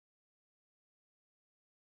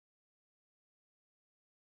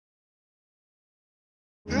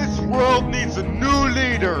This world needs a new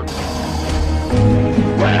leader!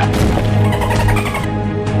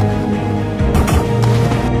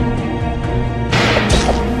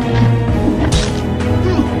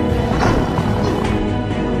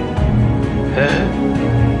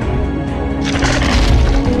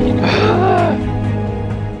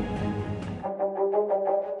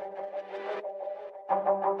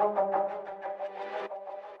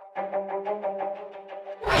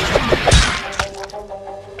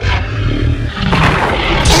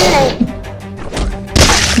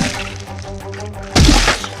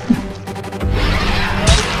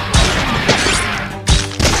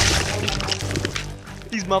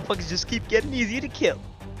 These motherfuckers just keep getting easier to kill.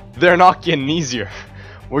 They're not getting easier.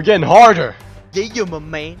 We're getting harder. Yeah, my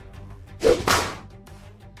man.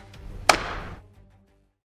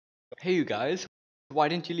 Hey you guys, why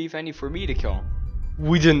didn't you leave any for me to kill?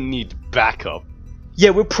 We didn't need backup.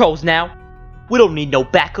 Yeah, we're pros now. We don't need no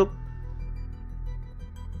backup.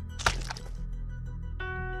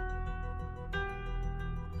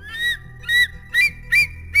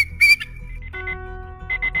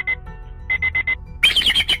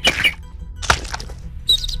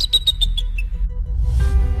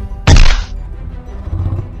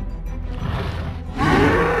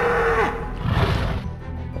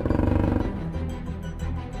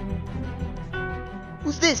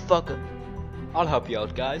 Who's this fucker? I'll help you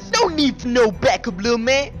out, guys. No need for no backup, little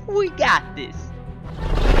man. We got this.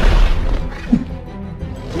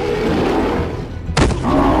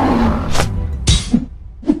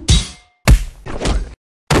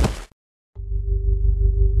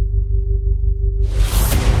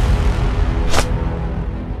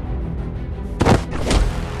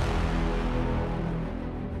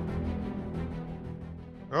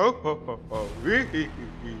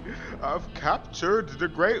 I've captured the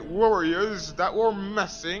great warriors that were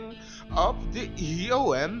messing up the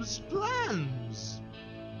EOM's plans.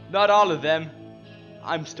 Not all of them.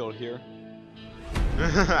 I'm still here.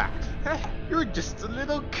 You're just a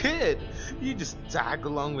little kid. You just tag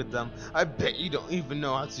along with them. I bet you don't even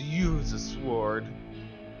know how to use a sword.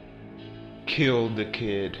 Kill the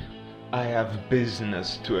kid. I have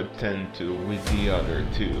business to attend to with the other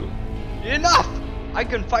two. Enough! I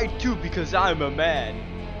can fight too because I'm a man.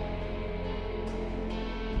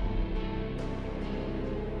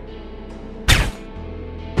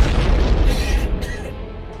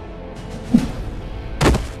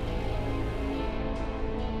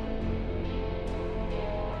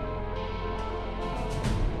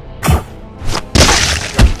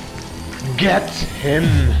 Get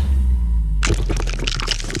him!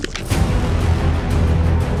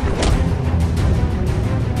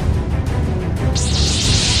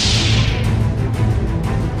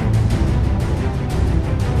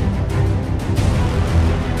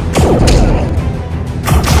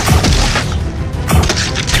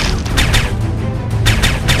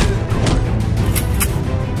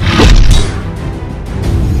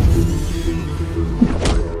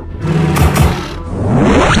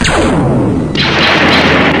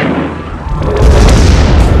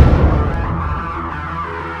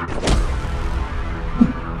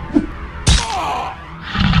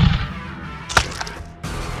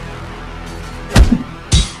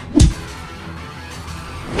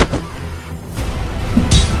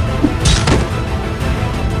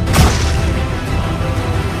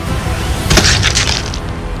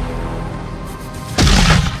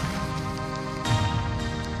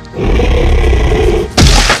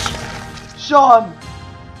 Sean!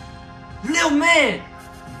 Little man!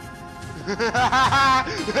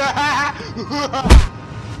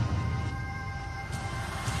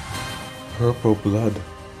 Purple blood.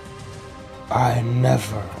 I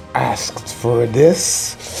never asked for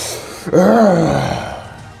this.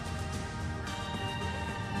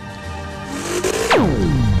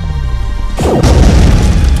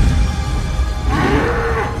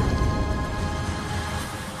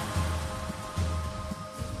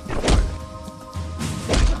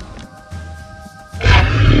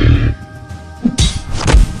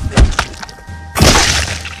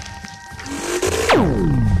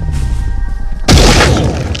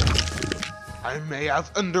 I may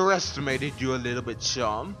have underestimated you a little bit,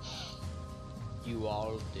 Sean. You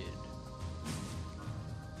all did.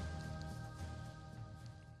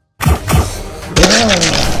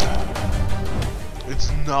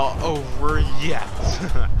 It's not over yet.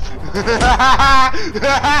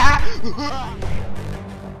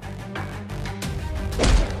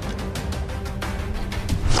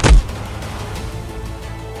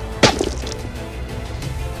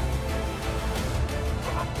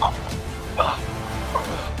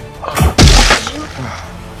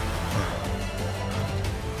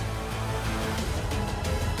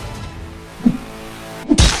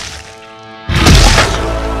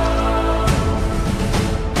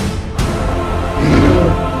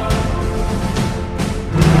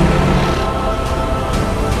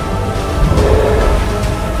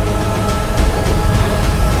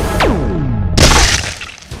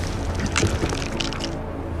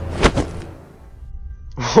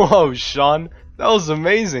 Whoa, Sean, that was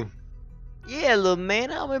amazing. Yeah, little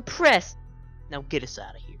man, I'm impressed. Now get us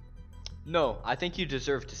out of here. No, I think you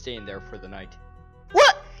deserve to stay in there for the night.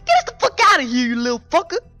 What? Get us the fuck out of here, you little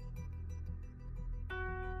fucker!